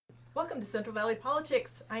Welcome to Central Valley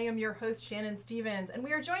Politics. I am your host, Shannon Stevens, and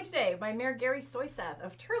we are joined today by Mayor Gary Soyseth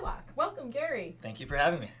of Turlock. Welcome, Gary. Thank you for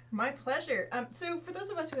having me. My pleasure. So for those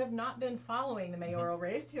of us who have not been following the mayoral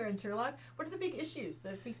race here in Turlock, what are the big issues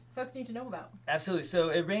that folks need to know about? Absolutely. So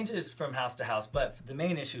it ranges from house to house, but the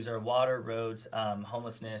main issues are water, roads,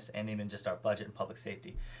 homelessness, and even just our budget and public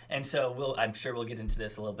safety. And so I'm sure we'll get into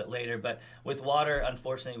this a little bit later, but with water,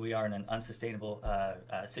 unfortunately, we are in an unsustainable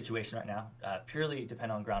situation right now, purely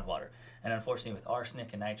dependent on groundwater. And unfortunately, with arsenic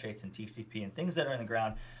and nitrates and TCP and things that are in the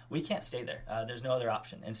ground, we can't stay there. There's no other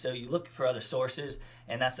option. And so you look for other sources,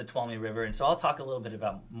 and that's the Tuolumne River. And so I'll talk a little bit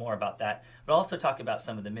more about that, but also talk about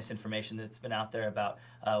some of the misinformation that's been out there about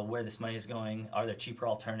where this money is going. Are there cheaper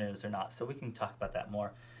alternatives or not? So we can talk about that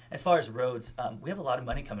more. As far as roads, we have a lot of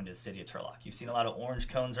money coming to the city of Turlock. You've seen a lot of orange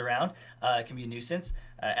cones around. It can be a nuisance.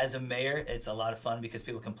 As a mayor, it's a lot of fun because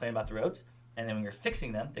people complain about the roads. And then when you're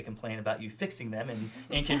fixing them, they complain about you fixing them and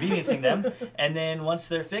inconveniencing them. And then once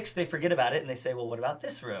they're fixed, they forget about it and they say, well, what about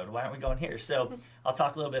this road? Why aren't we going here? So I'll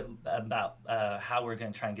talk a little bit about how we're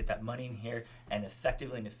going to try and get that money in here and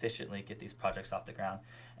effectively and efficiently get these projects off the ground.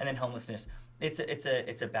 And then homelessness. It's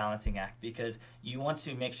a balancing act because you want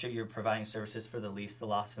to make sure you're providing services for the least, the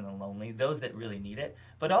lost, and the lonely, those that really need it,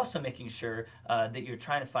 but also making sure that you're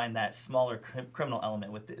trying to find that smaller criminal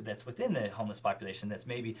element that's within the homeless population that's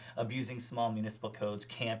maybe abusing small municipal codes,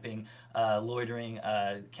 camping, loitering,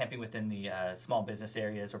 camping within the small business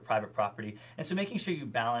areas or private property. And so making sure you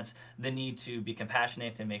balance the need to be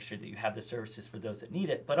compassionate and make sure that you have the services for those that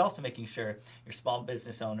need it, but also making sure your small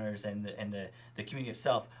business owners and the community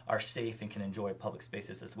itself are safe and can enjoy public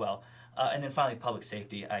spaces as well. And then finally, public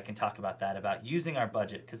safety. I can talk about that, about using our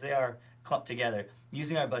budget, because they are clumped together,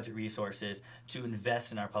 using our budget resources to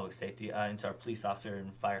invest in our public safety, into our police officer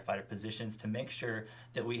and firefighter positions to make sure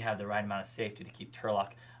that we have the right amount of safety to keep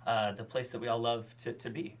Turlock the place that we all love to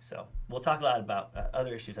be. So we'll talk a lot about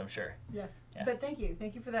other issues, I'm sure. Yes, Yeah. but thank you.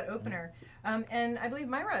 Thank you for that opener. And I believe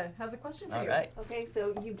Myra has a question for you. All right. Okay,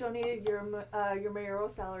 so you've donated your mayoral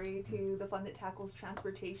salary to the fund that tackles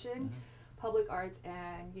transportation, public arts,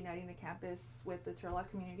 and uniting the campus with the Turlock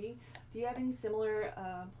community. Do you have any similar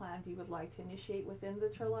plans you would like to initiate within the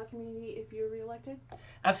Turlock community if you're reelected?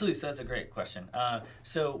 Absolutely. So that's a great question.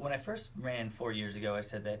 So when I first ran 4 years ago, I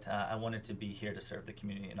said that I wanted to be here to serve the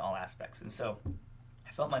community in all aspects. And so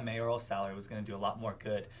I felt my mayoral salary was going to do a lot more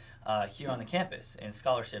good here on the campus in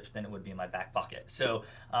scholarships than it would be in my back pocket. So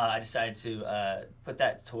I decided to put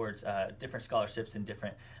that towards different scholarships and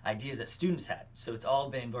different ideas that students had. So it's all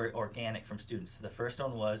been very organic from students. So the first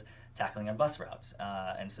one was tackling our bus routes.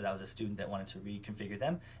 And so that was a student that wanted to reconfigure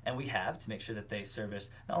them. And we have to make sure that they service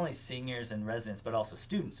not only seniors and residents, but also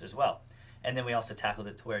students as well. And then we also tackled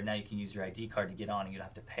it to where now you can use your ID card to get on and you don't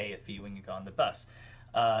have to pay a fee when you go on the bus.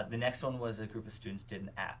 The next one was a group of students did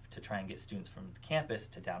an app to try and get students from the campus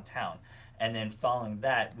to downtown. And then following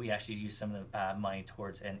that, we actually used some of the money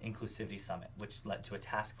towards an inclusivity summit, which led to a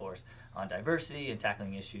task force on diversity and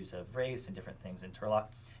tackling issues of race and different things in Turlock.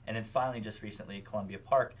 And then finally, just recently, Columbia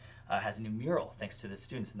Park has a new mural thanks to the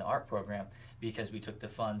students in the art program because we took the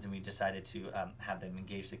funds and we decided to have them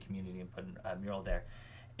engage the community and put a mural there.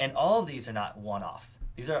 And all of these are not one-offs.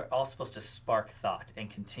 These are all supposed to spark thought and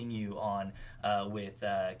continue on with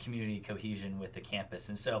community cohesion with the campus.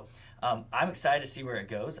 And so I'm excited to see where it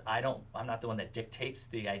goes. I'm not the one that dictates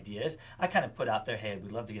the ideas. I kind of put out there, hey,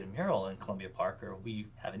 we'd love to get a mural in Columbia Park, or we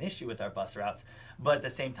have an issue with our bus routes. But at the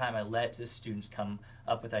same time, I let the students come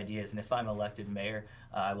up with ideas. And if I'm elected mayor,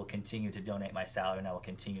 I will continue to donate my salary, and I will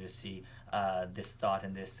continue to see this thought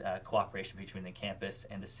and this cooperation between the campus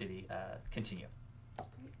and the city continue.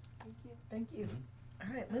 Thank you. Thank you.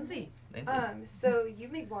 All right, Lindsay. So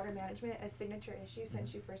you've made water management a signature issue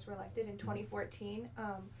since you first were elected in 2014.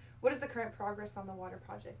 What is the current progress on the water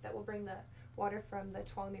project that will bring the water from the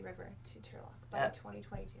Tuolumne River to Turlock by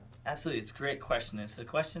 2022? Absolutely. It's a great question. It's a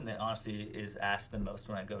question that honestly is asked the most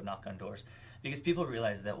when I go knock on doors because people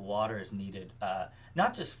realize that water is needed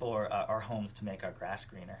not just for our homes to make our grass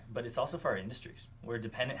greener, but it's also for our industries. We're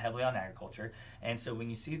dependent heavily on agriculture. And so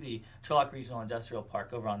when you see the Turlock Regional Industrial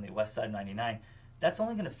Park over on the west side of 99, that's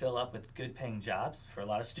only going to fill up with good paying jobs for a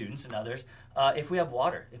lot of students and others if we have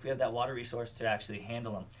water, if we have that water resource to actually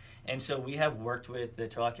handle them. And so we have worked with the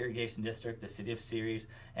Turlock Irrigation District, the City of Ceres,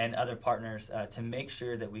 and other partners to make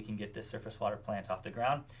sure that we can get this surface water plant off the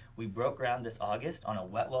ground. We broke ground this August on a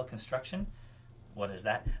wet well construction. What is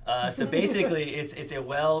that? So basically, it's a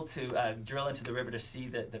well to drill into the river to see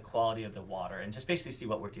the quality of the water and just basically see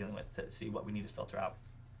what we're dealing with, to see what we need to filter out.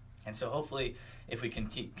 And so hopefully, if we can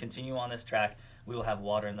continue on this track, we will have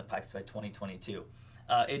water in the pipes by 2022.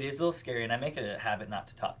 It is a little scary, and I make it a habit not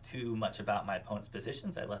to talk too much about my opponent's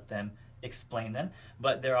positions. I let them explain them.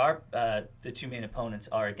 But there are the two main opponents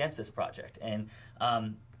are against this project, and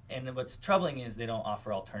what's troubling is they don't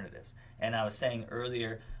offer alternatives. And I was saying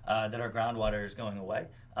earlier that our groundwater is going away.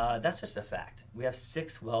 That's just a fact. We have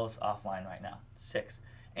 6 wells offline right now, 6.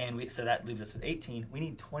 And so that leaves us with 18. We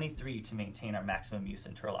need 23 to maintain our maximum use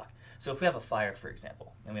in Turlock. So if we have a fire, for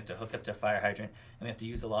example, and we have to hook up to a fire hydrant and we have to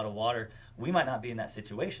use a lot of water, we might not be in that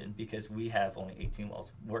situation because we have only 18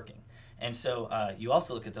 wells working. And so you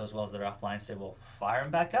also look at those wells that are offline and say, well, fire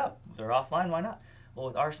them back up. They're offline, why not? Well,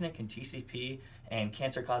 with arsenic and TCP and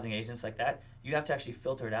cancer-causing agents like that, you have to actually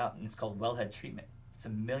filter it out, and it's called wellhead treatment. It's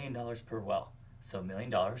 $1 million per well. So $1 million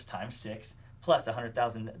times 6 plus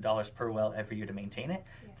 $100,000 per well every year to maintain it.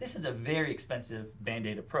 Yeah. This is a very expensive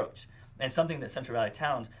Band-Aid approach, and something that Central Valley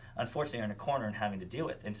towns, unfortunately, are in a corner and having to deal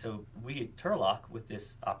with. And so we at Turlock, with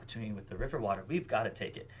this opportunity with the river water, we've got to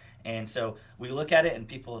take it. And so we look at it, and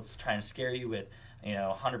people is trying to scare you with,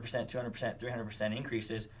 100%, 200%, 300%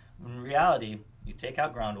 increases. In reality, you take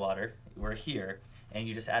out groundwater, we're here, and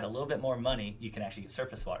you just add a little bit more money, you can actually get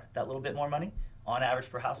surface water. That little bit more money, on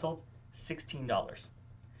average per household, $16.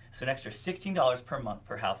 So an extra $16 per month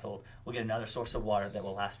per household will get another source of water that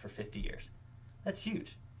will last for 50 years. That's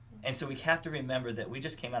huge. And so we have to remember that we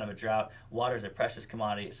just came out of a drought. Water is a precious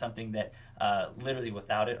commodity. It's something that literally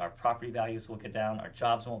without it, our property values will go down, our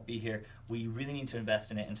jobs won't be here. We really need to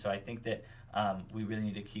invest in it. And so I think that we really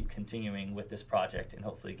need to keep continuing with this project and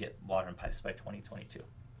hopefully get water in pipes by 2022.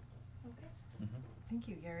 Okay. Mm-hmm. Thank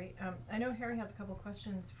you, Gary. I know Harry has a couple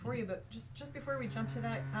questions for you, but just before we jump to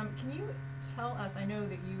that, can you tell us, I know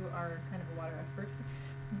that you are kind of a water expert,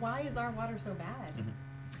 why is our water so bad? Mm-hmm.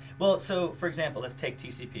 Well, so for example, let's take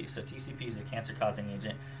TCP. So TCP is a cancer-causing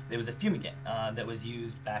agent. There was a fumigant that was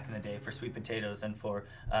used back in the day for sweet potatoes and for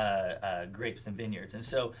grapes and vineyards. And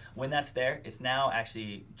so when that's there, it's now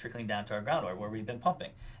actually trickling down to our groundwater where we've been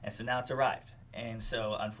pumping. And so now it's arrived. And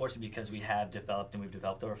so unfortunately, because we have developed and we've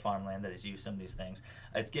developed over farmland that has used some of these things,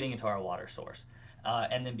 it's getting into our water source.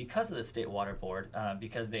 And then because of the State Water Board,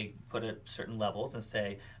 because they put at certain levels and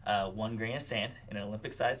say 1 grain of sand in an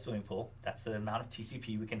Olympic-sized swimming pool, that's the amount of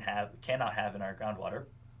TCP we cannot have in our groundwater.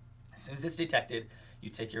 As soon as it's detected, you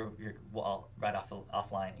take your well right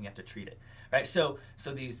offline and you have to treat it. Right. So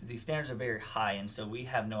these standards are very high, and so we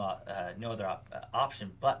have no other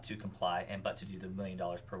option but to comply and but to do the $1 million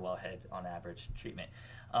per wellhead on average treatment.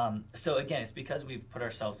 So again, it's because we've put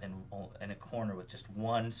ourselves in a corner with just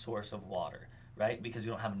one source of water. Right? Because we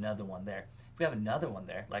don't have another one there. If we have another one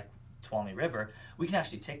there, like Tuolumne River, we can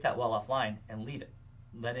actually take that well offline and leave it.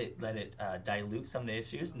 Let it dilute some of the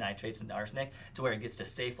issues, nitrates and arsenic, to where it gets to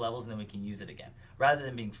safe levels, and then we can use it again. Rather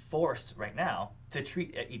than being forced right now to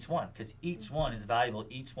treat each one, because each one is valuable,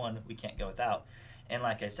 each one we can't go without. And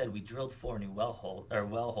like I said, we drilled 4 new well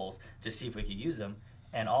holes to see if we could use them,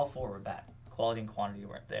 and all 4 were bad. Quality and quantity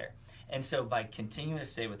weren't there. And so by continuing to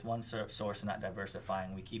stay with one source and not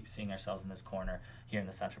diversifying, we keep seeing ourselves in this corner here in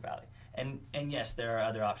the Central Valley. And yes, there are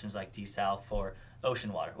other options like desal for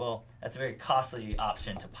ocean water. Well, that's a very costly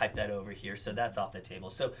option to pipe that over here, so that's off the table.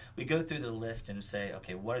 So we go through the list and say,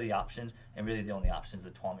 okay, what are the options? And really the only option is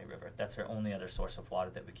the Tuolumne River. That's our only other source of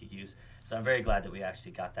water that we could use. So I'm very glad that we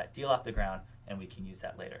actually got that deal off the ground, and we can use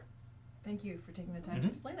that later. Thank you for taking the time to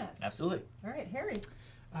explain that. Absolutely. All right, Harry.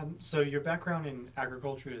 So your background in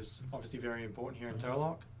agriculture is obviously very important here in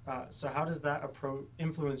Turlock. So how does that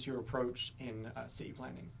influence your approach in city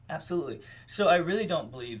planning? Absolutely. So I really don't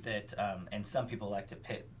believe that, and some people like to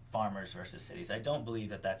pit farmers versus cities. I don't believe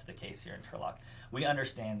that that's the case here in Turlock. We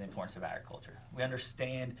understand the importance of agriculture. We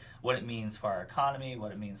understand what it means for our economy,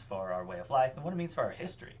 what it means for our way of life, and what it means for our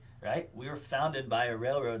history. Right? We were founded by a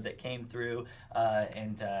railroad that came through,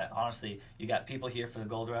 and honestly, you got people here for the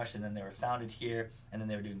gold rush, and then they were founded here, and then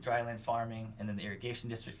they were doing dryland farming, and then the irrigation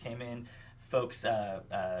district came in. Folks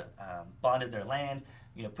bonded their land,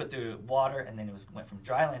 put through water, and then it went from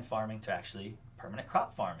dryland farming to actually permanent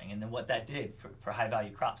crop farming, and then what that did for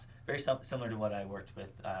high-value crops, very similar to what I worked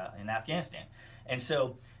with in Afghanistan. And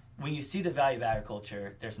so when you see the value of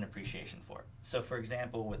agriculture, there's an appreciation for it. So for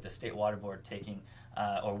example, with the State Water Board taking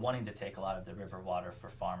or wanting to take a lot of the river water for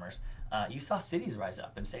farmers, you saw cities rise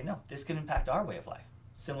up and say, no, this can impact our way of life.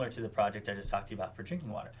 Similar to the project I just talked to you about for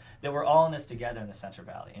drinking water. That we're all in this together in the Central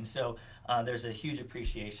Valley. And so there's a huge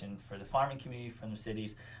appreciation for the farming community from the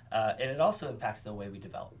cities, and it also impacts the way we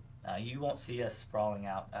develop. You won't see us sprawling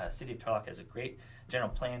out. City of Turlock has a great general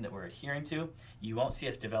plan that we're adhering to. You won't see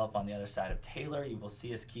us develop on the other side of Taylor. You will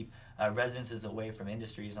see us keep residences away from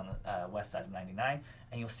industries on the west side of 99,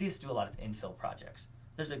 and you'll see us do a lot of infill projects.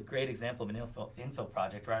 there's a great example of an infill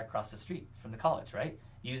project right across the street from the college, right?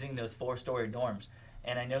 Using those 4-story dorms.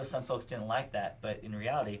 And I know some folks didn't like that, but in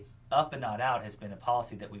reality, up and not out has been a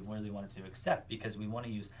policy that we really wanted to accept because we want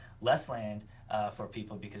to use less land for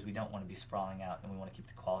people because we don't want to be sprawling out and we want to keep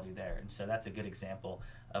the quality there. And so that's a good example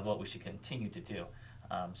of what we should continue to do.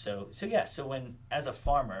 So when, as a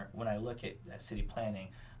farmer, when I look at city planning,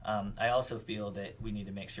 I also feel that we need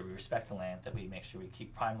to make sure we respect the land, that we make sure we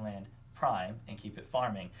keep prime land prime and keep it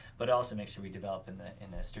farming, but also make sure we develop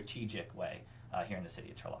in a strategic way here in the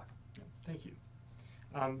city of Turlock. Thank you.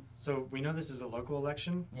 So we know this is a local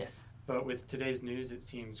election. Yes. But with today's news, it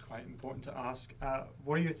seems quite important to ask,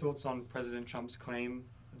 what are your thoughts on President Trump's claim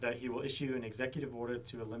that he will issue an executive order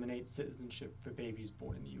to eliminate citizenship for babies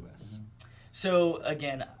born in the U.S.? Mm-hmm. So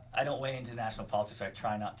again, I don't weigh into national politics, or I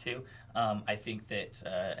try not to. I think that,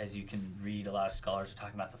 as you can read, a lot of scholars are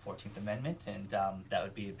talking about the 14th Amendment, and that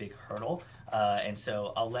would be a big hurdle. And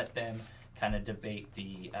so I'll let them kind of debate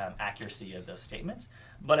the accuracy of those statements.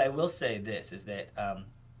 But I will say this, is that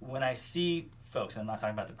when I see folks, and I'm not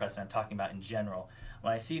talking about the president, I'm talking about in general,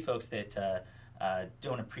 when I see folks that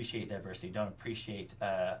don't appreciate diversity, don't appreciate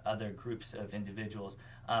other groups of individuals,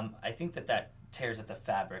 I think that tears at the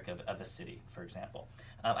fabric of a city, for example.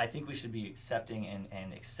 I think we should be accepting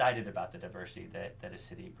and excited about the diversity that a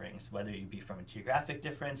city brings, whether you be from a geographic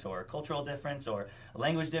difference or a cultural difference or a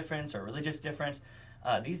language difference or a religious difference.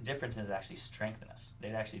 These differences actually strengthen us.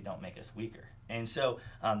 They actually don't make us weaker. And so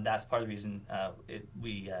that's part of the reason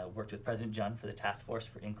we worked with President Jun for the Task Force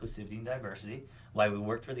for Inclusivity and Diversity, why we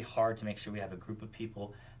worked really hard to make sure we have a group of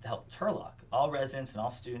people that help Turlock, all residents and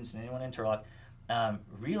all students and anyone in Turlock,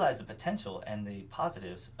 realize the potential and the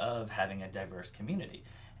positives of having a diverse community.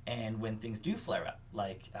 And when things do flare up,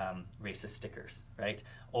 like racist stickers, right?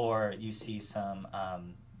 Or you see some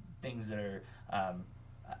things that are,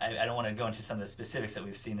 I don't want to go into some of the specifics that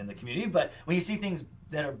we've seen in the community, but when you see things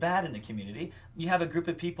that are bad in the community, you have a group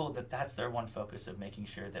of people that's their one focus of making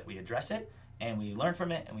sure that we address it and we learn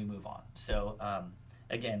from it and we move on. So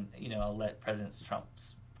again, I'll let President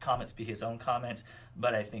Trump's comments be his own comments,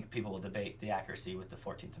 but I think people will debate the accuracy with the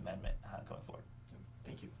 14th Amendment going forward.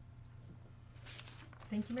 Thank you.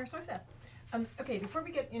 Thank you, Mayor Soisa. Okay, before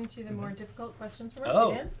we get into the more difficult questions from our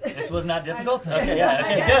students. This was not difficult? Okay, yeah,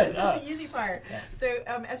 okay, good. This is the easy part. Yeah. So,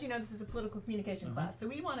 as you know, this is a political communication class, so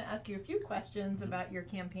we want to ask you a few questions about your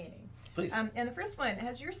campaigning. Please. And the first one,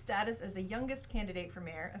 has your status as the youngest candidate for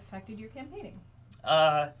mayor affected your campaigning?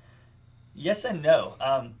 Yes and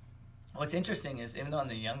no. What's interesting is, even though I'm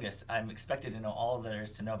the youngest, I'm expected to know all there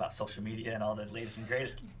is to know about social media and all the latest and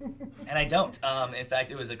greatest, and I don't. In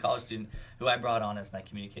fact, it was a college student who I brought on as my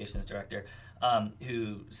communications director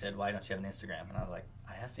who said, "Why don't you have an Instagram?" And I was like,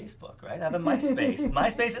 "I have Facebook, right? I have a MySpace.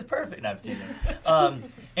 MySpace is perfect." No, I'm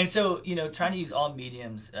teasing. And so, trying to use all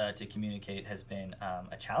mediums to communicate has been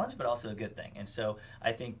a challenge, but also a good thing. And so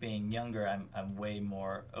I think being younger, I'm way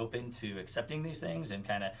more open to accepting these things and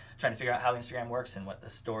kind of trying to figure out how Instagram works and what the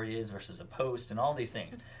story is versus a post and all these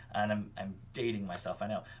things. And I'm dating myself, I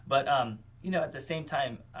know. But, at the same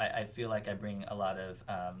time, I feel like I bring a lot of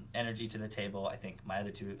energy to the table. I think my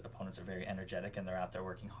other two opponents are very energetic and they're out there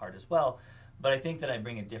working hard as well. But I think that I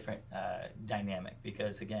bring a different dynamic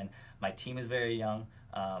because, again, my team is very young.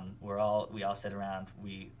 We all sit around,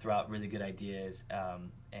 we throw out really good ideas,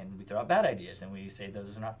 and we throw out bad ideas, and we say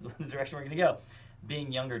those are not the direction we're going to go.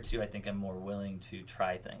 Being younger, too, I think I'm more willing to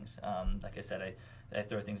try things. Like I said, I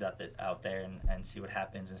throw things out there and see what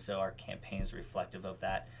happens, and so our campaign is reflective of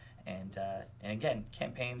that. And again,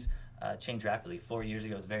 campaigns change rapidly. 4 years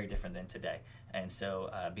ago was very different than today. And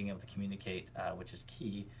so being able to communicate, which is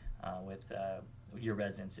key, with your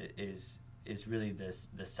residents is really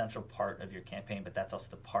the central part of your campaign, but that's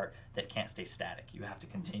also the part that can't stay static. You have to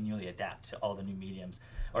continually adapt to all the new mediums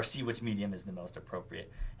or see which medium is the most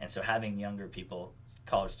appropriate. And so having younger people,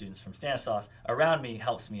 college students from Stanislaus, around me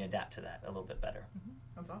helps me adapt to that a little bit better. Mm-hmm.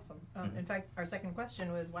 That's awesome. In fact, our second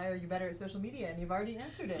question was, why are you better at social media? And you've already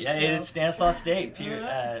answered it. Yeah, so. It is Stanislaus State, through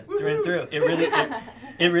and through.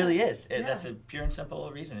 It really is. That's a pure and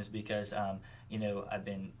simple reason, is because, I've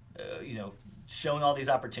been, showing all these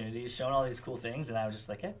opportunities, showing all these cool things, and I was just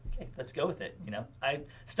like, hey, okay, let's go with it. I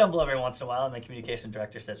stumble every once in a while, and my communication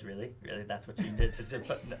director says, really, that's what you did?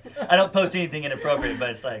 I don't post anything inappropriate,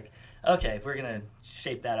 but it's like, okay, we're gonna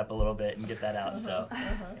shape that up a little bit and get that out. So,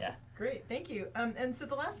 yeah. Great, thank you. And so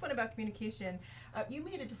the last one about communication, you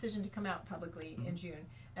made a decision to come out publicly in June,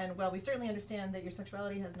 and while we certainly understand that your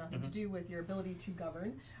sexuality has nothing to do with your ability to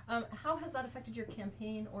govern, how has that affected your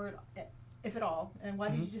campaign, or if at all, and why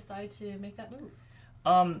did you decide to make that move?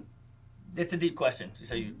 It's a deep question.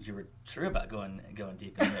 So you were true about going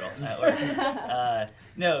deep in the middle. That works.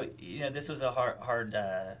 No, this was a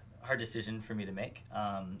hard decision for me to make,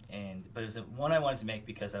 but it was one I wanted to make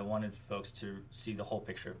because I wanted folks to see the whole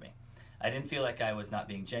picture of me. I didn't feel like I was not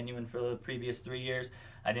being genuine for the previous 3 years.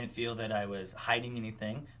 I didn't feel that I was hiding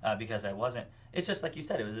anything because I wasn't. It's just like you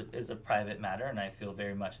said, it was a private matter, and I feel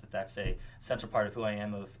very much that that's a central part of who I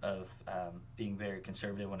am, of being very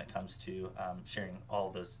conservative when it comes to sharing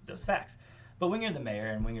all those facts. But when you're the mayor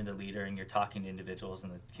and when you're the leader and you're talking to individuals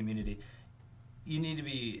in the community, you need to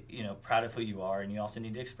be, proud of who you are, and you also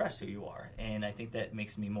need to express who you are. And I think that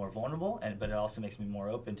makes me more vulnerable, but it also makes me more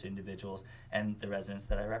open to individuals and the residents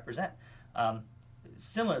that I represent.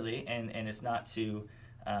 Similarly, and it's not to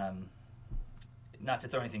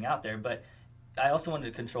throw anything out there, but I also wanted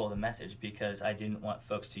to control the message because I didn't want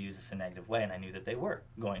folks to use this in a negative way, and I knew that they were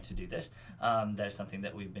going to do this. That is something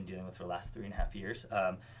that we've been dealing with for the last 3.5 years,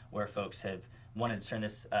 where folks have wanted to turn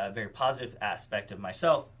this very positive aspect of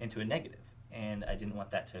myself into a negative. And I didn't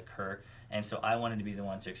want that to occur. And so I wanted to be the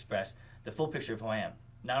one to express the full picture of who I am,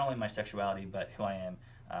 not only my sexuality, but who I am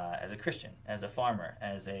as a Christian, as a farmer,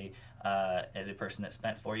 as a person that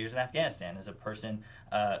spent 4 years in Afghanistan, as a person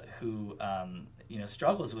who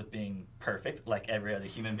struggles with being perfect, like every other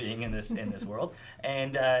human being in this world,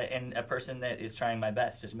 and a person that is trying my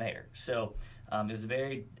best as mayor. So it was a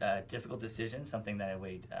very difficult decision, something that I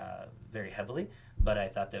weighed very heavily, but I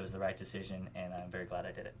thought that was the right decision, and I'm very glad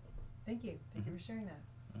I did it. Thank you. Thank you for sharing that.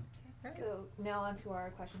 Right. So now on to our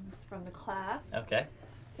questions from the class. Okay.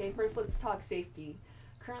 Okay, first let's talk safety.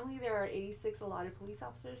 Currently there are 86 allotted police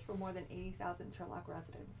officers for more than 80,000 Turlock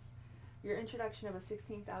residents. Your introduction of a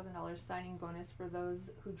 $16,000 signing bonus for those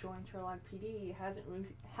who join Turlock PD hasn't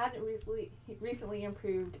recently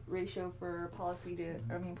improved ratio for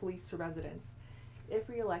police to residents. If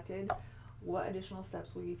reelected, what additional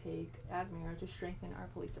steps will you take as mayor to strengthen our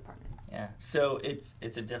police department? Yeah, so it's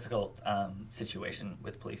a difficult situation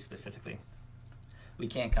with police specifically. We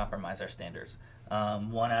can't compromise our standards. 1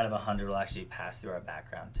 out of 100 will actually pass through our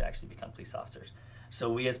background to actually become police officers. So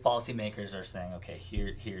we as policymakers are saying, okay,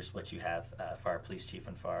 here's what you have for our police chief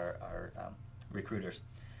and for our recruiters.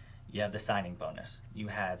 You have the signing bonus. You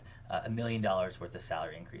have $1 million worth of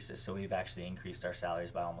salary increases. So we've actually increased our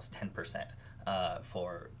salaries by almost 10%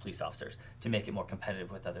 for police officers to make it more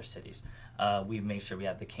competitive with other cities. We've made sure we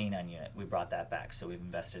have the K-9 unit. We brought that back. So we've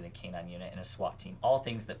invested in a K-9 unit and a SWAT team. All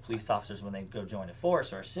things that police officers, when they go join a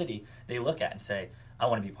force or a city, they look at and say, I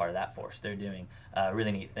want to be part of that force. They're doing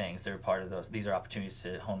really neat things. They're part of those. These are opportunities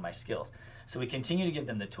to hone my skills. So we continue to give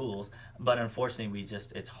them the tools, but unfortunately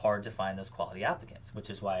it's hard to find those quality applicants, which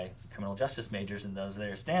is why criminal justice majors and those that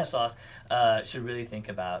are Stanislaus should really think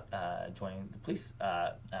about joining the police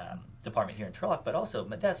department here in Turlock, but also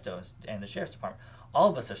Modesto and the Sheriff's Department. All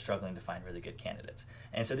of us are struggling to find really good candidates.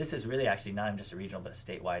 And so this is really actually not even just a regional, but a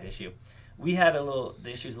statewide issue. We have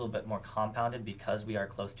the issue is a little bit more compounded because we are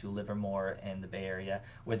close to Livermore and the Bay Area,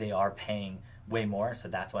 where they are paying way more, so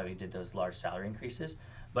that's why we did those large salary increases.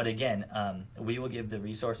 But again, we will give the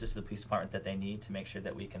resources to the police department that they need to make sure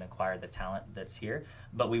that we can acquire the talent that's here,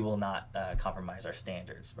 but we will not compromise our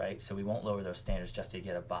standards, right? So we won't lower those standards just to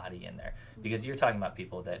get a body in there, because you're talking about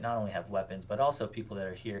people that not only have weapons, but also people that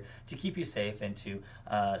are here to keep you safe and to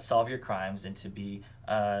solve your crimes and to be,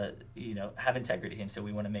 have integrity. And so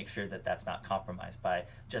we want to make sure that that's not compromised by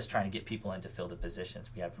just trying to get people in to fill the positions.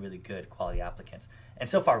 We have really good quality applicants, and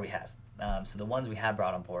so far we have. So the ones we have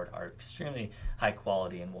brought on board are extremely high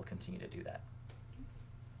quality, and we'll continue to do that.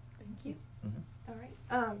 Thank you. Mm-hmm. All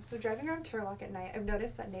right. So driving around Turlock at night, I've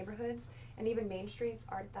noticed that neighborhoods and even main streets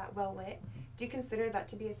aren't that well lit. Do you consider that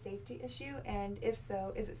to be a safety issue? And if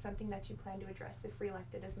so, is it something that you plan to address if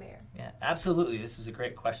reelected as mayor? Yeah, absolutely. This is a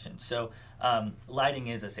great question. So lighting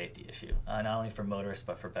is a safety issue, not only for motorists,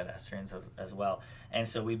 but for pedestrians as well. And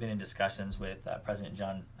so we've been in discussions with President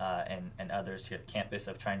John and others here at the campus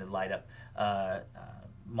of trying to light up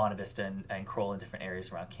Monte Vista and Kroll in different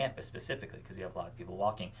areas around campus specifically, because we have a lot of people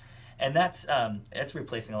walking. And that's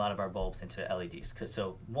replacing a lot of our bulbs into LEDs.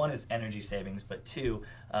 So one is energy savings, but two,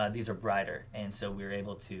 these are brighter. And so we're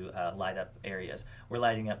able to light up areas. We're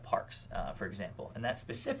lighting up parks, for example. And that's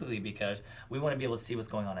specifically because we want to be able to see what's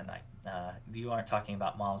going on at night. You aren't talking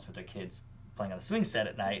about moms with their kids playing on the swing set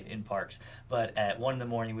at night in parks. But at 1 in the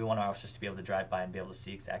morning, we want our officers to be able to drive by and be able to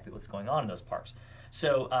see exactly what's going on in those parks.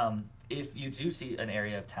 So if you do see an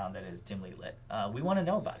area of town that is dimly lit, we want to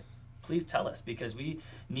know about it. please tell us, because we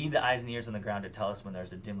need the eyes and ears on the ground to tell us when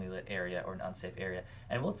there's a dimly lit area or an unsafe area.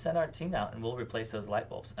 And we'll send our team out and we'll replace those light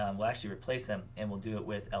bulbs. We'll actually replace them, and we'll do it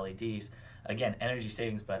with LEDs. Again, energy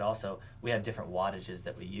savings, but also we have different wattages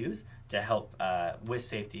that we use to help with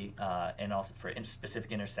safety, and also for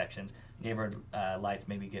specific intersections. Neighborhood lights,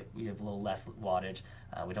 maybe we have a little less wattage.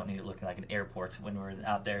 We don't need it looking like an airport when we're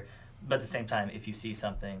out there. But at the same time, if you see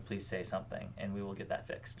something, please say something, and we will get that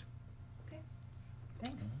fixed. Okay,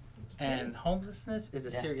 thanks. And homelessness is a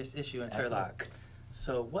Yeah. serious issue in Absolutely. Turlock.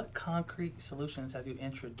 So what concrete solutions have you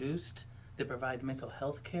introduced that provide mental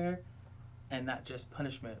health care and not just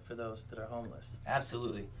punishment for those that are homeless?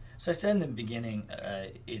 Absolutely. So I said in the beginning,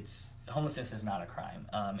 homelessness is not a crime,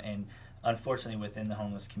 and unfortunately within the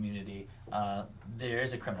homeless community, there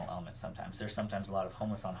is a criminal element sometimes. There's sometimes a lot of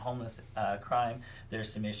homeless on homeless crime.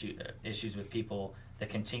 There's some issues with people that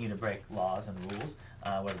continue to break laws and rules,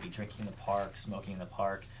 whether it be drinking in the park, smoking in the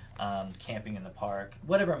park, camping in the park,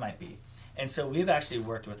 whatever it might be. And so we've actually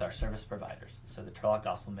worked with our service providers, so the Turlock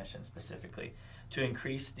Gospel Mission specifically, to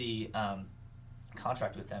increase the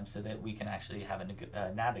contract with them so that we can actually have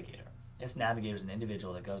a navigator. This navigator is an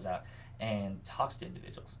individual that goes out and talks to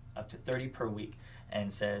individuals, up to 30 per week,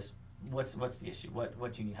 and says, what's the issue?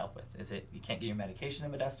 What do you need help with? Is it you can't get your medication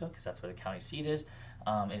in Modesto because that's where the county seat is?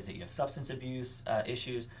 Is it you have substance abuse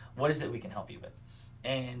issues? What is it we can help you with?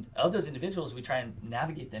 And of those individuals, we try and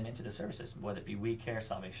navigate them into the services, whether it be We Care,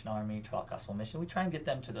 Salvation Army, Turlock Gospel Mission. We try and get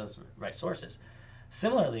them to those right sources.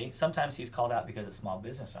 Similarly, sometimes he's called out because a small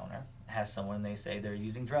business owner has someone, they say they're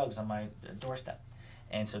using drugs on my doorstep.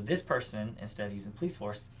 And so this person, instead of using police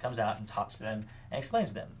force, comes out and talks to them and explains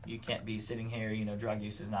to them, you can't be sitting here, drug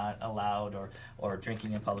use is not allowed, or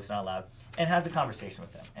drinking in public is not allowed, and has a conversation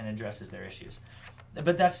with them and addresses their issues.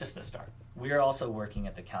 But that's just the start. We are also working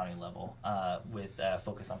at the county level with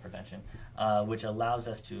Focus on Prevention, which allows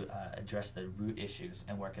us to address the root issues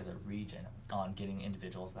and work as a region on getting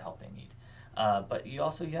individuals the help they need. But you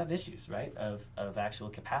have issues, right, of actual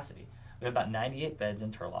capacity. We have about 98 beds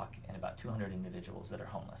in Turlock and about 200 individuals that are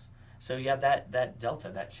homeless. So you have that delta,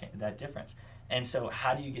 that difference. And so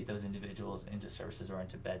how do you get those individuals into services or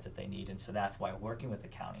into beds that they need? And so that's why working with the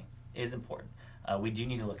county is important. We do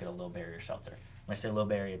need to look at a low barrier shelter. When I say low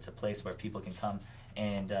barrier, it's a place where people can come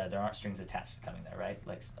and there aren't strings attached to coming there, right?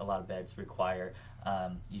 Like a lot of beds require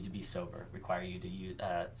you to be sober, require you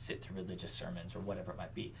to sit through religious sermons or whatever it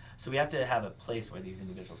might be. So we have to have a place where these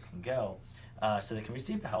individuals can go so they can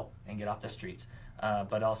receive the help and get off the streets,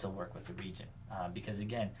 but also work with the region. Because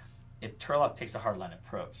again, if Turlock takes a hardline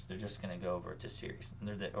approach, they're just going to go over to Ceres.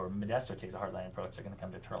 Or Modesto takes a hardline approach, they're going to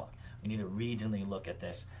come to Turlock. We need to regionally look at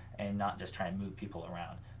this and not just try and move people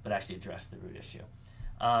around, but actually address the root issue.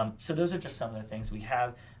 So those are just some of the things. We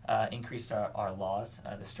have increased our laws,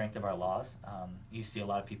 the strength of our laws. You see a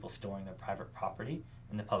lot of people storing their private property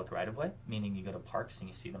in the public right-of-way, meaning you go to parks and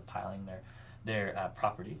you see them piling their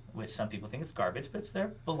property, which some people think is garbage, but it's their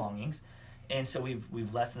belongings. And so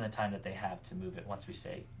we've lessened the time that they have to move it once we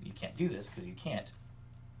say you can't do this, because you can't,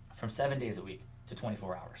 from 7 days a week to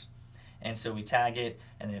 24 hours. And so we tag it,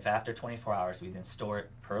 and then if after 24 hours we then store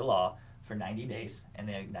it per law for 90 days, and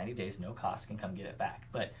then 90 days no cost can come get it back.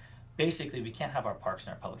 But basically we can't have our parks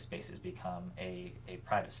and our public spaces become a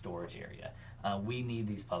private storage area. We need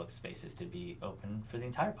these public spaces to be open for the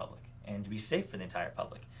entire public and to be safe for the entire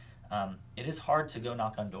public. It is hard to go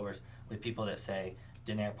knock on doors with people that say,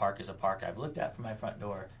 Denair Park is a park I've looked at from my front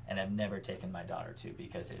door and I've never taken my daughter to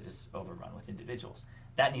because it is overrun with individuals.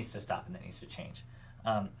 That needs to stop and that needs to change.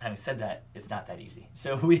 Having said that, it's not that easy.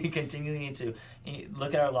 So we continually need to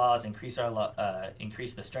look at our laws, increase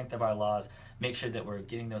the strength of our laws, make sure that we're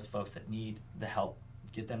getting those folks that need the help,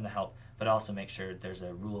 get them the help, but also make sure there's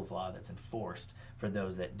a rule of law that's enforced for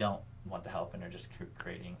those that don't want the help and are just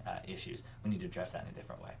creating issues. We need to address that in a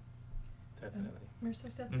different way. Definitely.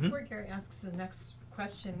 Seth, Mhm. before Gary asks the next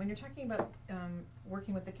question, when you're talking about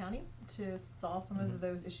working with the county to solve some of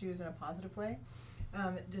those issues in a positive way,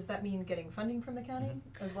 does that mean getting funding from the county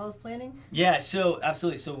as well as planning? Yeah, so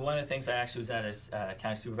absolutely. So one of the things I actually was at a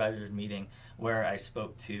county supervisor's meeting where I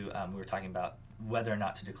spoke to, we were talking about whether or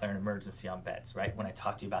not to declare an emergency on beds, right? When I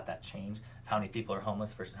talked to you about that change, how many people are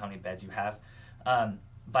homeless versus how many beds you have.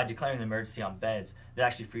 By declaring an emergency on beds, that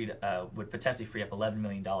actually would potentially free up $11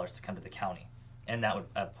 million to come to the county. And that would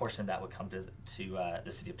a portion of that would come to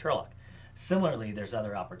the city of Turlock. Similarly, there's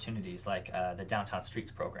other opportunities like the Downtown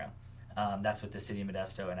Streets program. That's what the city of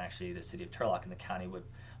Modesto and actually the city of Turlock and the county would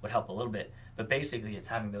help a little bit. But basically, it's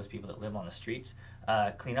having those people that live on the streets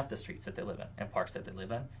clean up the streets that they live in and parks that they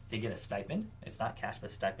live in. They get a stipend. It's not cash, but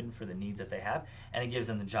a stipend for the needs that they have. And it gives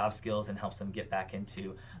them the job skills and helps them get back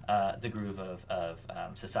into the groove of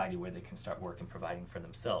society where they can start working, providing for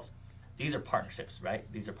themselves. These are partnerships,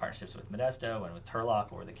 right? These are partnerships with Modesto and with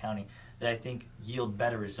Turlock or the county that I think yield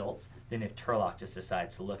better results than if Turlock just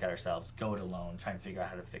decides to look at ourselves, go it alone, try and figure out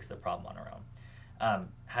how to fix the problem on our own.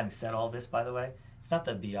 Having said all this, by the way, it's not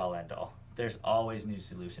the be-all, end-all. There's always new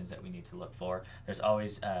solutions that we need to look for. There's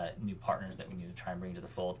always new partners that we need to try and bring to the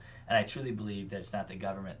fold. And I truly believe that it's not the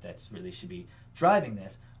government that's really should be driving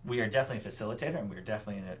this. We are definitely a facilitator, and we're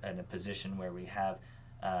definitely in a position where we have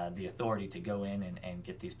the authority to go in and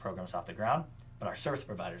get these programs off the ground. But our service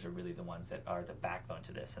providers are really the ones that are the backbone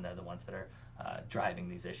to this, and they're the ones that are driving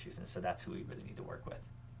these issues. And so that's who we really need to work with.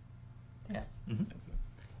 Thanks. Yes. Mm-hmm. Thank you.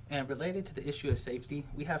 And related to the issue of safety,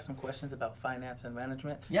 we have some questions about finance and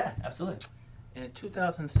management. Yeah, absolutely. In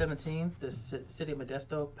 2017, the city of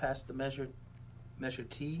Modesto passed the Measure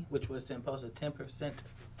T, which was to impose a 10%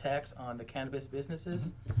 tax on the cannabis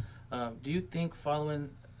businesses. Mm-hmm. Do you think following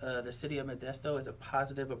the city of Modesto is a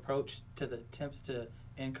positive approach to the attempts to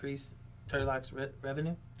increase Turlock's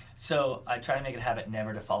revenue? So I try to make it a habit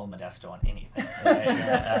never to follow Modesto on anything.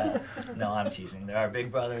 Right? No, I'm teasing. There are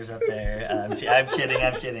big brothers up there.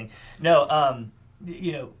 I'm kidding. No,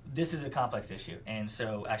 you know, this is a complex issue. And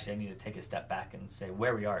so actually I need to take a step back and say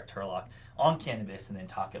where we are at Turlock on cannabis and then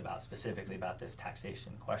talk about specifically about this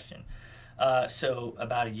taxation question. So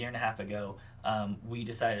about a year and a half ago, we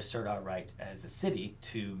decided to assert our right as a city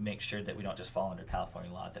to make sure that we don't just fall under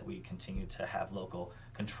California law, that we continue to have local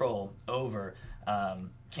control over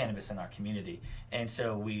cannabis in our community. And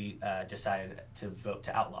so we decided to vote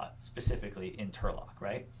to outlaw it, specifically in Turlock,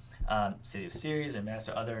 right? City of Ceres and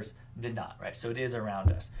Modesto, others did not, right? So it is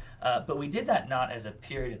around us. But we did that not as a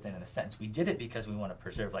period at the end of the sentence. We did it because we want to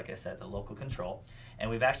preserve, like I said, the local control. And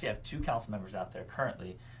we've actually have 2 council members out there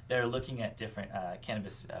currently that are looking at different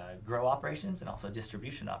cannabis grow operations and also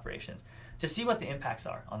distribution operations to see what the impacts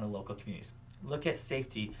are on the local communities. Look at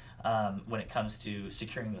safety when it comes to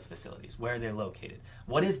securing those facilities. Where are they located?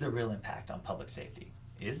 What is the real impact on public safety?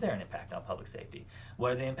 Is there an impact on public safety?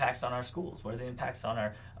 What are the impacts on our schools? What are the impacts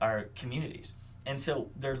on our communities? And so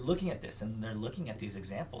they're looking at this, and they're looking at these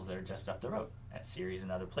examples that are just up the road at Ceres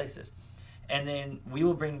and other places. And then we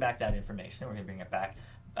will bring back that information. We're going to bring it back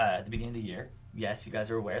at the beginning of the year. Yes, you guys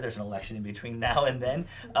are aware there's an election in between now and then.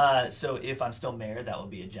 So if I'm still mayor, that will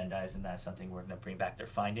be agendized, and that's something we're going to bring back their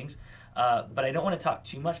findings. But I don't want to talk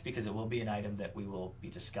too much because it will be an item that we will be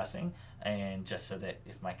discussing, and just so that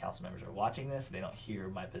if my council members are watching this, they don't hear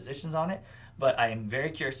my positions on it. But I am very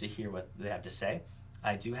curious to hear what they have to say.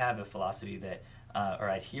 I do have a philosophy that or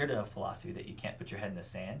I adhere to a philosophy that you can't put your head in the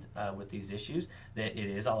sand with these issues, that it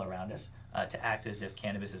is all around us. To act as if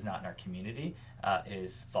cannabis is not in our community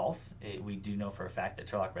is false. We do know for a fact that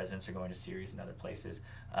Turlock residents are going to Ceres and other places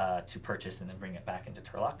to purchase and then bring it back into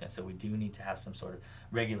Turlock, and so we do need to have some sort of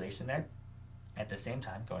regulation there. At the same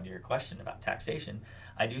time, going to your question about taxation,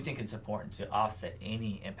 I do think it's important to offset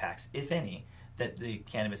any impacts, if any, that the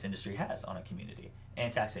cannabis industry has on a community,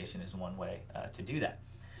 and taxation is one way to do that.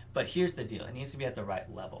 But here's the deal. It needs to be at the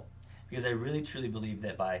right level, because I really truly believe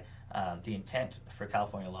that by the intent for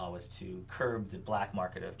California law was to curb the black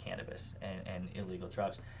market of cannabis and illegal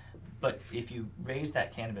drugs. But if you raise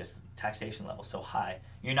that cannabis taxation level so high,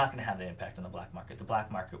 you're not going to have the impact on the black market. The black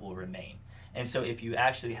market will remain. And so if you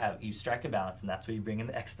actually you strike a balance, and that's where you bring in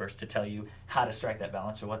the experts to tell you how to strike that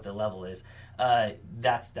balance or what the level is,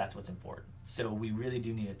 that's what's important. So we really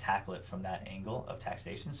do need to tackle it from that angle of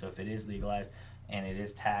taxation. So if it is legalized and it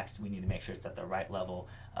is taxed, we need to make sure it's at the right level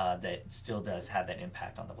that still does have that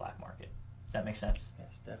impact on the black market. Does that make sense?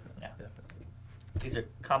 Yes, definitely. Yeah. Definitely. These are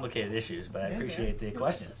complicated issues, but I appreciate the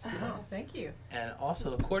questions. Oh, thank you. And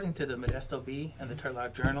also, according to the Modesto Bee and the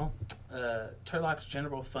Turlock Journal, Turlock's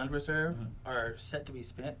general fund reserve are set to be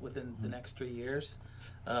spent within the next 3 years.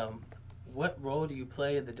 What role do you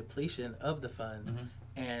play in the depletion of the fund?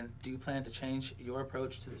 And do you plan to change your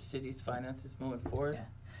approach to the city's finances moving forward?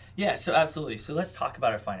 Yeah, so absolutely. So let's talk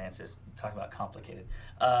about our finances, talk about complicated.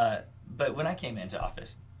 But when I came into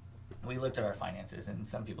office, we looked at our finances, and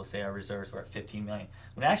some people say our reserves were at $15 million.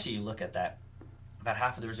 When actually you look at that, about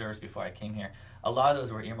half of the reserves before I came here, a lot of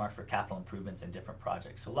those were earmarked for capital improvements and different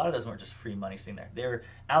projects. So a lot of those weren't just free money sitting there. They were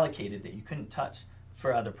allocated that you couldn't touch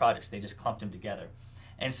for other projects. They just clumped them together.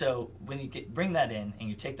 And so when you bring that in and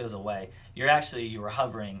you take those away, you were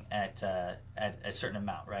hovering at a certain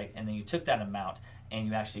amount, right? And then you took that amount and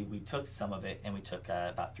we took some of it, and we took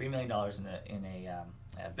about $3 million in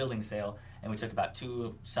building sale, and we took about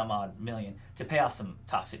some odd million to pay off some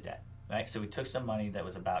toxic debt, right? So we took some money that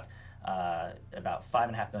was about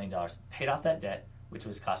 $5.5 million, paid off that debt, which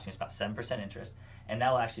was costing us about 7% interest, and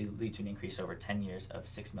that will actually lead to an increase over 10 years of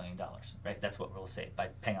 $6 million, right? That's what we'll save by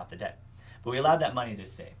paying off the debt. But we allowed that money to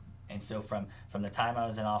save. And so from the time I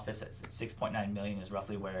was in office, at 6.9 million is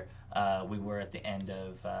roughly where we were at the end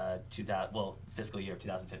of fiscal year of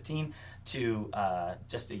 2015 to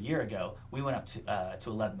just a year ago, we went up to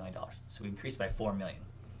 $11 million. So we increased by $4 million.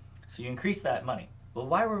 So you increase that money. Well,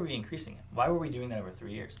 why were we increasing it? Why were we doing that over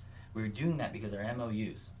 3 years? We were doing that because our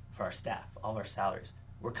MOUs for our staff, all of our salaries,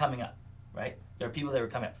 were coming up, right? There are people that were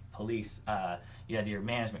coming up, police, you had your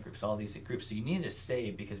management groups, all these groups. So you needed to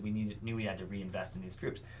save because we knew we had to reinvest in these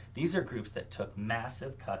groups. These are groups that took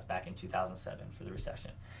massive cuts back in 2007 for the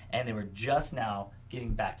recession. And they were just now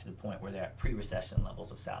getting back to the point where they're at pre-recession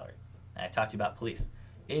levels of salary. And I talked to you about police.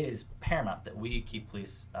 It is paramount that we keep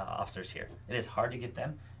police officers here. It is hard to get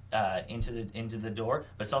them into the door,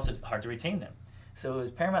 but it's also hard to retain them. So it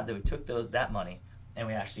was paramount that we took that money and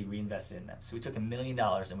we actually reinvested in them. So we took $1 million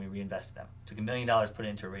and we reinvested them. Took $1 million, put it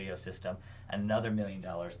into a radio system, and another $1 million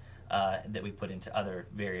that we put into other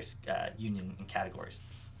various union and categories.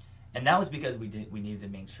 And that was because we needed to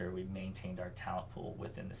make sure we maintained our talent pool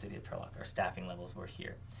within the city of Turlock. Our staffing levels were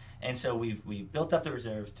here. And so we built up the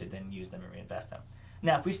reserves to then use them and reinvest them.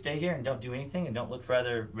 Now, if we stay here and don't do anything and don't look for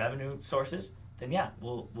other revenue sources, then yeah,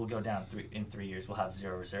 we'll go down in 3 years. We'll have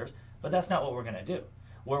zero reserves. But that's not what we're going to do.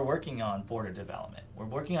 We're working on border development. We're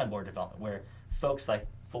working on border development where folks like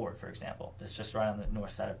Ford, for example, that's just right on the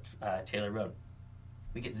north side of Taylor Road,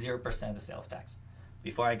 we get 0% of the sales tax.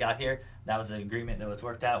 Before I got here, that was the agreement that was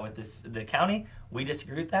worked out with the county. We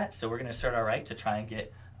disagree with that, so we're going to assert our right to try and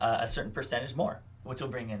get a certain percentage more, which will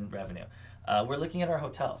bring in revenue. We're looking at our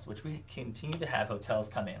hotels, which we continue to have hotels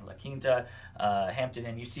come in. La Quinta, Hampton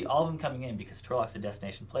Inn, you see all of them coming in because Turlock's a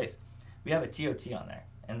destination place. We have a TOT on there,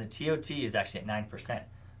 and the TOT is actually at 9%,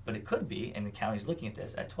 but it could be, and the county's looking at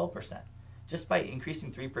this, at 12%. Just by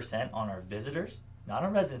increasing 3% on our visitors, not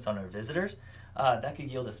on residents, on our visitors, that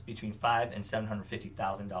could yield us between $500,000 and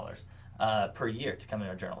 $750,000 per year to come in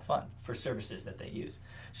our general fund for services that they use.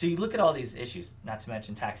 So you look at all these issues, not to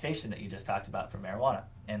mention taxation that you just talked about for marijuana,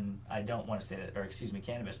 and I don't want to say that, or excuse me,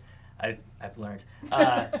 cannabis. I've learned.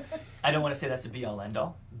 I don't want to say that's a be-all,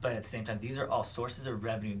 end-all, but at the same time, these are all sources of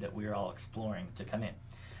revenue that we're all exploring to come in.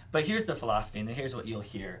 But here's the philosophy, and here's what you'll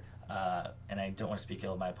hear, and I don't want to speak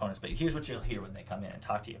ill of my opponents, but here's what you'll hear when they come in and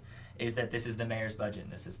talk to you, is that this is the mayor's budget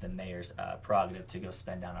and this is the mayor's prerogative to go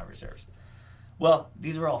spend down our reserves. Well,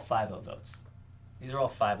 these were all 5-0 votes. These are all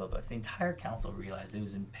 5-0 votes. The entire council realized it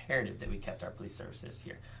was imperative that we kept our police services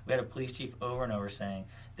here. We had a police chief over and over saying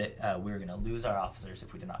that we were going to lose our officers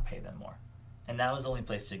if we did not pay them more. And that was the only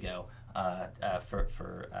place to go for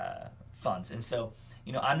funds. And so,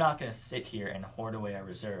 I'm not going to sit here and hoard away our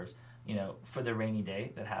reserves, for the rainy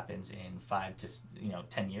day that happens in 5 to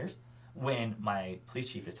 10 years when my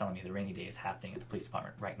police chief is telling me the rainy day is happening at the police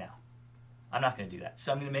department right now. I'm not going to do that.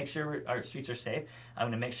 So I'm going to make sure our streets are safe. I'm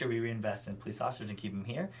going to make sure we reinvest in police officers and keep them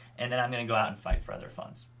here. And then I'm going to go out and fight for other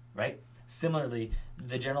funds, right? Similarly,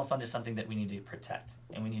 the general fund is something that we need to protect,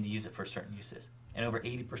 and we need to use it for certain uses. And over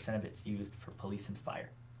 80% of it's used for police and fire,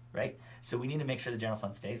 right? So we need to make sure the general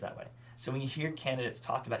fund stays that way. So when you hear candidates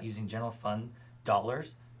talk about using general fund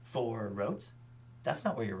dollars for roads, that's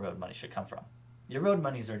not where your road money should come from. Your road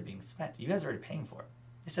money is already being spent. You guys are already paying for it.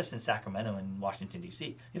 It's just in Sacramento and Washington, D.C.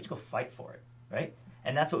 You have to go fight for it, right?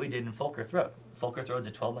 And that's what we did in Folkerth Road. Folkerth Road is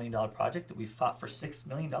a $12 million project that we fought for $6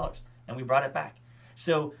 million, and we brought it back.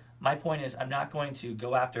 So my point is, I'm not going to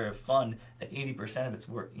go after a fund that 80% of it's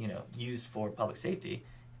used for public safety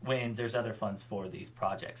when there's other funds for these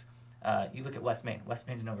projects. You look at West Main. West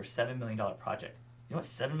Main's an over $7 million project. You know what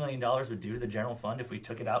 $7 million would do to the general fund if we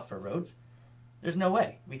took it out for roads? There's no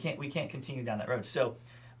way. We can't continue down that road. So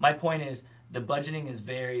my point is, the budgeting is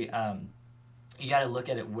very, you got to look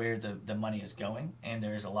at it where the money is going, and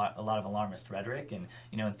there's a lot of alarmist rhetoric, and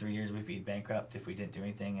in 3 years we'd be bankrupt if we didn't do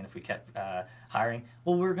anything, and if we kept hiring.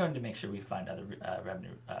 Well, we're going to make sure we find other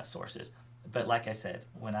revenue sources. But like I said,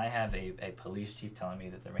 when I have a police chief telling me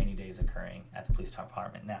that the rainy day is occurring at the police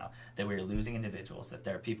department now, that we're losing individuals, that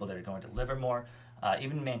there are people that are going to Livermore,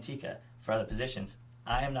 even in Manteca for other positions,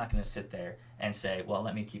 I am not going to sit there and say, well,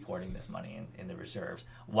 let me keep hoarding this money in the reserves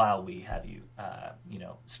while we have you,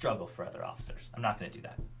 struggle for other officers. I'm not going to do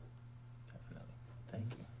that. Definitely.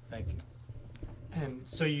 Thank you. And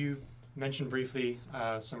so you mentioned briefly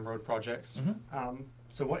some road projects. Mm-hmm.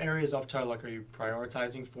 So what areas of Turlock are you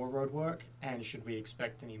prioritizing for road work, and should we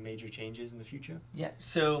expect any major changes in the future? Yeah,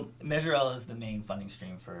 so Measure L is the main funding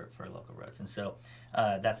stream for local roads. And so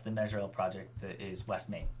that's the Measure L project that is West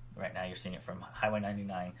Main. Right now you're seeing it from Highway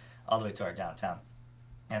 99 all the way to our downtown.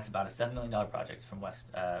 And it's about a $7 million project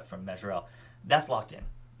from Measure L. That's locked in.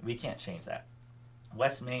 We can't change that.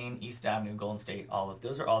 West Main, East Avenue, Golden State,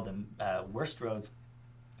 those are all the worst roads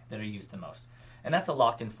that are used the most. And that's a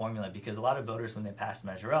locked-in formula because a lot of voters, when they passed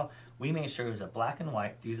Measure L, we made sure it was a black and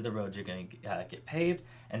white. These are the roads you're going to get paved,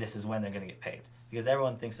 and this is when they're going to get paved. Because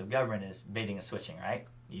everyone thinks of government as baiting and switching, right?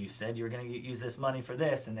 You said you were going to use this money for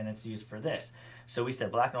this, and then it's used for this. So we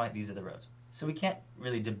said black and white, these are the roads. So we can't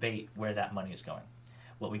really debate where that money is going.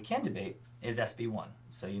 What we can debate is SB1.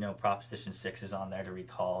 So Proposition 6 is on there to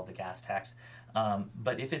recall the gas tax.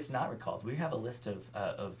 But if it's not recalled, we have a list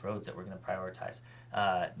of roads that we're going to prioritize.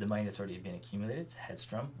 The money that's already been accumulated, it's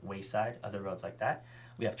Headstrom, Wayside, other roads like that.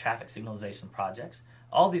 We have traffic signalization projects.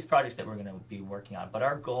 All these projects that we're going to be working on. But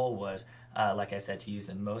our goal was, like I said, to use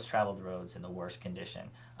the most traveled roads in the worst condition.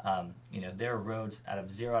 There are roads out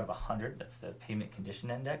of 0 out of 100, that's the pavement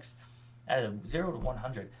condition index. Out of 0 to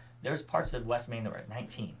 100, there's parts of West Main that were at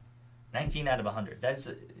 19. 19 out of 100.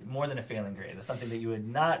 That's more than a failing grade. That's something that you would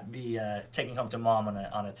not be taking home to mom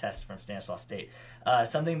on a test from Stanislaus State.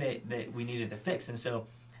 Something that we needed to fix. And so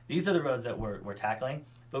these are the roads that we're tackling,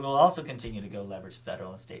 but we'll also continue to go leverage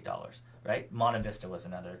federal and state dollars, right? Monte Vista was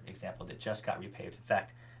another example that just got repaved. In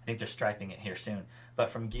fact, I think they're striping it here soon. But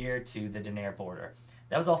from Gear to the Denair border,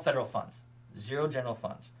 that was all federal funds, 0 general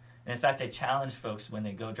funds. And in fact, I challenge folks when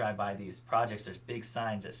they go drive by these projects, there's big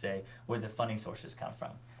signs that say where the funding sources come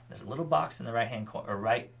from. There's a little box in the right-hand corner, or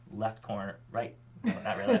right-hand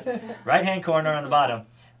corner on the bottom.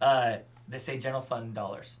 They say general fund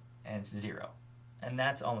dollars, and it's 0. And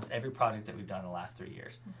that's almost every project that we've done in the last 3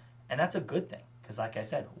 years. And that's a good thing, because like I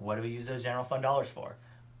said, what do we use those general fund dollars for?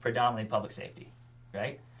 Predominantly public safety,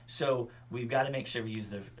 right? So we've got to make sure we use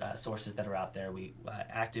the sources that are out there. We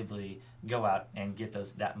actively go out and get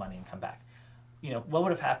that money and come back. What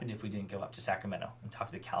would have happened if we didn't go up to Sacramento and talk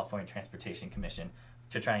to the California Transportation Commission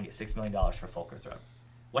to try and get $6 million for Folkerth Road?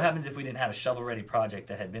 What happens if we didn't have a shovel-ready project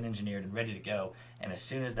that had been engineered and ready to go, and as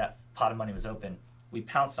soon as that pot of money was open, we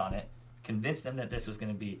pounced on it, convinced them that this was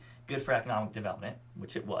going to be good for economic development,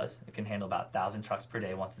 which it was. It can handle about 1,000 trucks per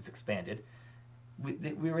day once it's expanded.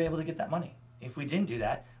 We were able to get that money. If we didn't do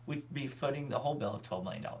that, we'd be footing the whole bill of $12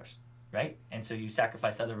 million, right? And so you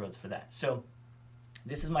sacrifice other roads for that. So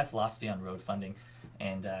this is my philosophy on road funding,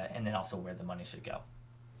 and then also where the money should go.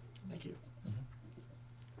 Thank you.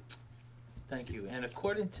 Thank you. And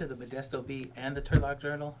according to the Modesto Bee and the Turlock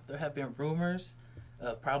Journal, there have been rumors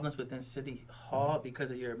of problems within City Hall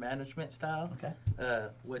because of your management style,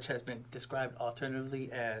 which has been described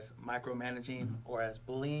alternatively as micromanaging or as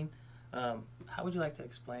bullying. How would you like to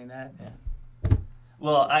explain that? Yeah.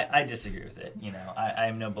 Well, I disagree with it. I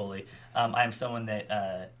am no bully. I'm someone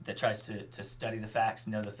that tries to study the facts,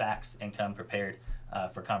 know the facts, and come prepared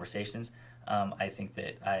for conversations. I think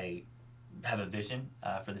that I have a vision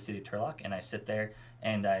for the city of Turlock, and I sit there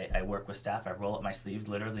and I work with staff. I roll up my sleeves,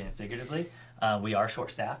 literally and figuratively. We are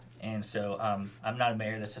short-staffed, and so I'm not a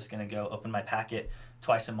mayor that's just going to go open my packet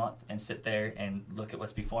twice a month and sit there and look at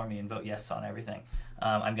what's before me and vote yes on everything.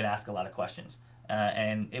 I'm going to ask a lot of questions.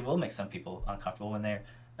 And it will make some people uncomfortable when they're,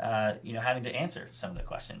 having to answer some of the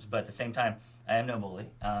questions. But at the same time, I am no bully.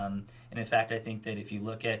 And in fact, I think that if you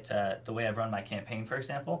look at the way I've run my campaign, for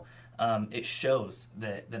example, it shows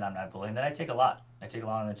that I'm not bullying, that I take a lot. I take a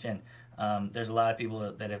lot on the chin. There's a lot of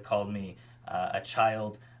people that have called me a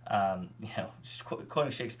child, just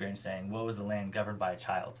quoting Shakespeare and saying, "Woe is the land governed by a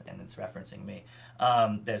child," and it's referencing me.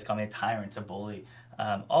 That has called me a tyrant, a bully.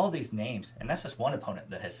 All these names, and that's just one opponent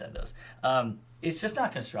that has said those. It's just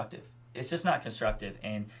not constructive. It's just not constructive,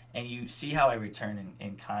 and you see how I return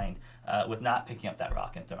in kind with not picking up that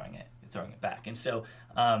rock and throwing it back. And so,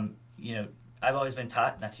 I've always been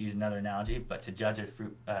taught, not to use another analogy, but to judge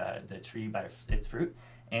the tree by its fruit.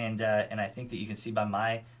 And I think that you can see by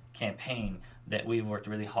my campaign that we've worked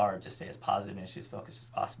really hard to stay as positive and issues focused as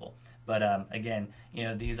possible. But again,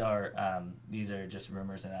 these are just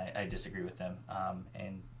rumors, and I disagree with them,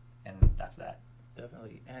 and that's that.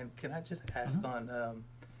 Definitely. And can I just ask on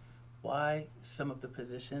why some of the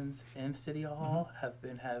positions in City Hall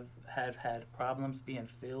have had problems being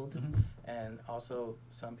filled, and also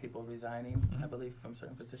some people resigning, I believe, from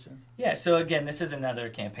certain positions? Yeah, so again, this is another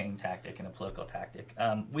campaign tactic and a political tactic.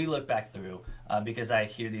 We look back through, because I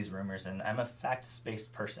hear these rumors, and I'm a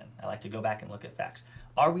fact-based person. I like to go back and look at facts.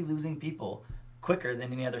 Are we losing people quicker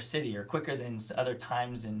than any other city or quicker than other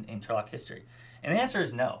times in Turlock history? And the answer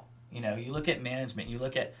is no. You know, you look at management, you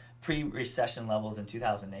look at pre-recession levels in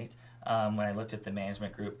 2008, when I looked at the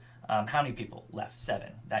management group, how many people left? 7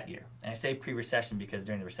 that year. And I say pre-recession because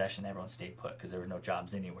during the recession, everyone stayed put because there were no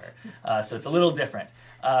jobs anywhere. So it's a little different.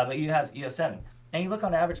 But you have 7. And you look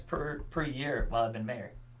on average per year while I've been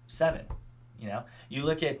mayor, 7. You know, you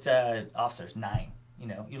look at officers, 9. You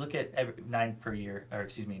know, you look at 9 per year, or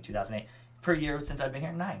excuse me, in 2008 per year since I've been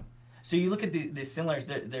here, 9. So you look at the similars.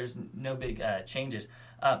 There's no big changes,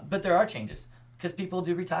 but there are changes because people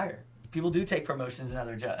do retire. People do take promotions in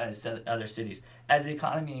other cities. As the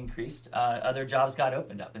economy increased, other jobs got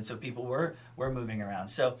opened up, and so people were moving around.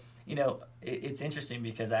 So you know, it's interesting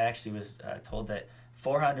because I actually was told that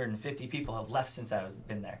 450 people have left since I was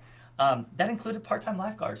been there. That included part-time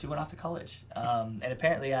lifeguards who went off to college. And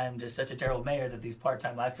apparently I'm just such a terrible mayor that these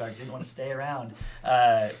part-time lifeguards didn't want to stay around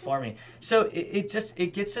for me. So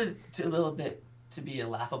it gets to a little bit to be a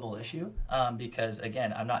laughable issue because,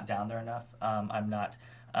 again, I'm not down there enough. I don't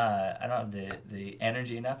have the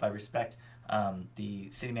energy enough. I respect the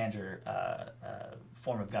city manager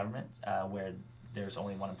form of government where there's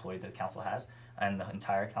only one employee that the council has and the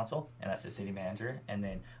entire council, and that's the city manager, and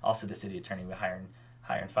then also the city attorney we hire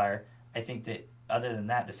and fire. I think that other than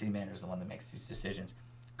that, the city manager is the one that makes these decisions.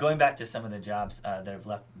 Going back to some of the jobs that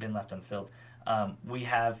have been left unfilled, we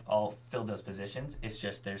have all filled those positions. It's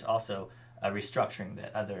just there's also a restructuring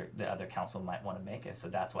that the other council might want to make, and so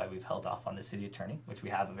that's why we've held off on the city attorney, which we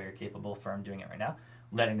have a very capable firm doing it right now,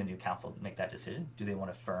 letting the new council make that decision. Do they want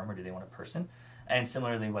a firm or do they want a person? And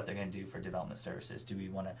similarly, what they're going to do for development services. Do we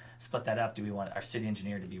want to split that up? Do we want our city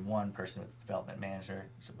engineer to be one person with development manager?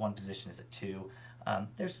 So one position is a 2.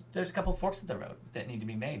 There's a couple of forks in the road that need to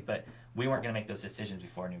be made, but we weren't going to make those decisions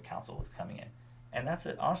before a new council was coming in. And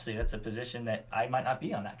honestly, that's a position that I might not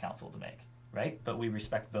be on that council to make, right? But we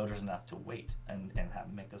respect voters enough to wait and have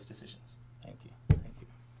them make those decisions. Thank you. Thank you.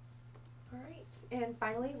 All right. And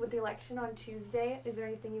finally, with the election on Tuesday, is there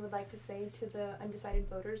anything you would like to say to the undecided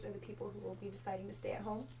voters or the people who will be deciding to stay at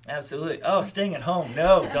home? Absolutely. Oh, staying at home.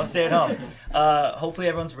 No, don't stay at home. Hopefully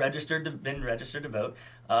everyone's been registered to vote.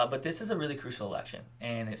 But this is a really crucial election.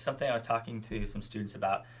 And it's something I was talking to some students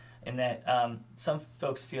about in that some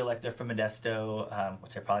folks feel like they're from Modesto,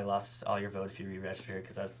 which I probably lost all your vote if you re-registered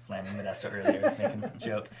because I was slamming Modesto earlier, making a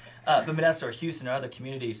joke. But Modesto or Houston or other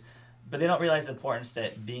communities, but they don't realize the importance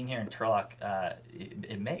that being here in Turlock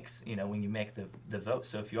it makes, you know, when you make the vote.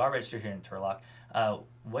 So if you are registered here in Turlock,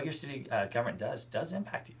 what your city government does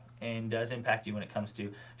impact you, and does impact you when it comes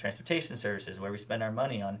to transportation services, where we spend our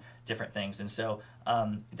money on different things. And so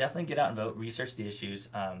definitely get out and vote, research the issues,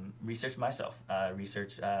 research myself,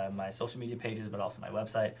 research my social media pages, but also my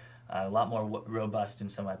website, a lot more robust in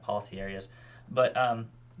some of my policy areas. But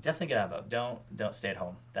definitely get out and vote. Don't stay at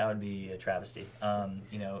home. That would be a travesty.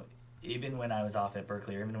 You know, even when I was off at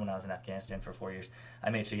Berkeley, or even when I was in Afghanistan for 4 years, I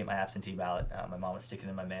made sure to get my absentee ballot. My mom would stick it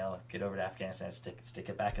in my mail, get over to Afghanistan, stick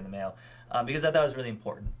it back in the mail, because I thought it was really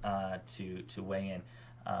important to weigh in.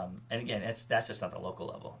 And again, that's just not the local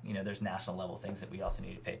level. You know, there's national level things that we also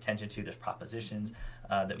need to pay attention to. There's propositions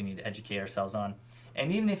that we need to educate ourselves on.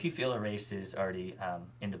 And even if you feel a race is already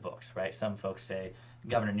in the books, right? Some folks say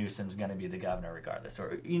Governor Newsom's going to be the governor regardless,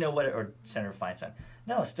 or you know what, or Senator Feinstein.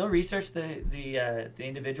 No, still research the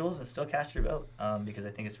individuals and still cast your vote because I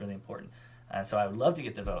think it's really important. And so I would love to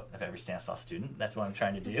get the vote of every Stanislaus student. That's what I'm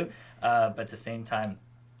trying to do. But at the same time,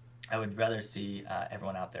 I would rather see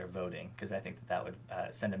everyone out there voting because I think that would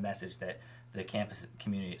send a message that the campus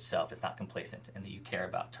community itself is not complacent and that you care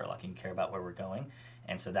about Turlock and you care about where we're going.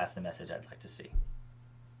 And so that's the message I'd like to see.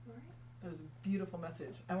 That was a beautiful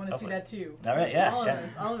message. I want to see Hopefully. that too. All right, yeah. All yeah. of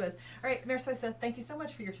us. All right, Mayor Soisa, thank you so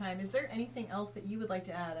much for your time. Is there anything else that you would like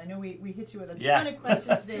to add? I know we hit you with a ton of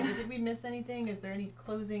questions today, but did we miss anything? Is there any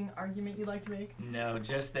closing argument you'd like to make? No,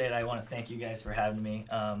 just that I want to thank you guys for having me.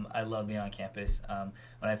 I love being on campus.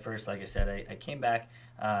 When I first, like I said, I came back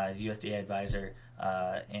as USDA advisor,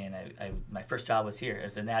 and my first job was here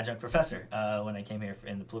as an adjunct professor when I came here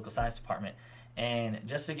in the political science department. And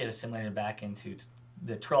just to get assimilated back into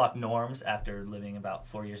the Turlock norms after living about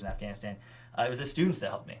 4 years in Afghanistan, it was the students that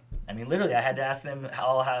helped me. I mean, literally, I had to ask them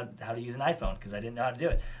how to use an iPhone because I didn't know how to do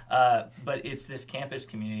it. But it's this campus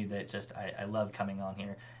community that just I love coming on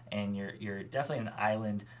here, and you're definitely an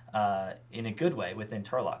island in a good way within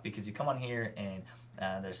Turlock because you come on here and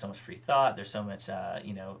there's so much free thought, there's so much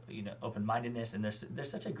open-mindedness, and there's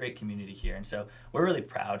such a great community here. And so we're really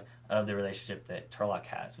proud of the relationship that Turlock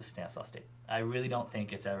has with Stanislaus State. I really don't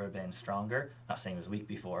think it's ever been stronger. I'm not saying it was weak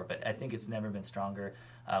before, but I think it's never been stronger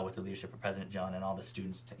with the leadership of President John and all the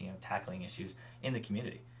students tackling issues in the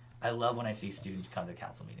community. I love when I see students come to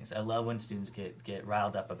council meetings. I love when students get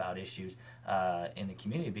riled up about issues in the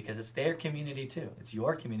community, because it's their community too. It's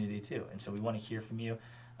your community too. And so we want to hear from you.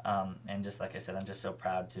 And just like I said, I'm just so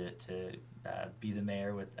proud to be the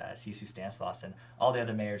mayor with Sisu Stanislaus, and all the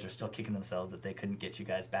other mayors are still kicking themselves that they couldn't get you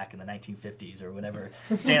guys back in the 1950s or whenever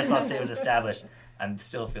Stanislaus State was established. I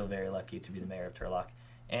still feel very lucky to be the mayor of Turlock.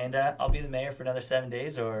 And I'll be the mayor for another 7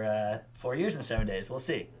 days or 4 years and 7 days. We'll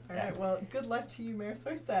see. All right. Well, good luck to you, Mayor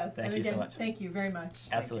Soyseth. Thank and you so again, much. Thank you very much.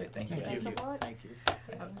 Absolutely. Thank you guys. Thank you.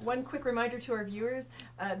 One quick reminder to our viewers,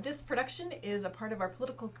 this production is a part of our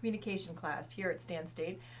political communication class here at Stan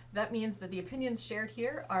State. That means that the opinions shared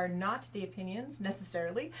here are not the opinions,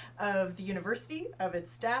 necessarily, of the university, of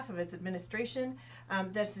its staff, of its administration.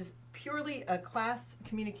 This is purely a class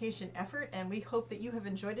communication effort, and we hope that you have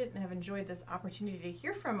enjoyed it and have enjoyed this opportunity to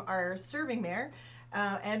hear from our serving mayor.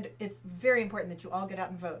 And it's very important that you all get out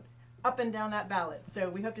and vote, up and down that ballot. So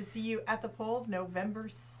we hope to see you at the polls November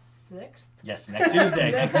 6th. Yes, next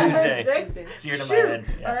Tuesday. Next Tuesday. 6th. Seared in my Shoot. head.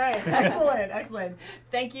 Yeah. All right. Excellent. Excellent.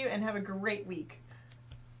 Thank you, and have a great week.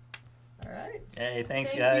 All right. Hey,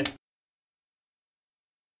 thanks, Thank guys. you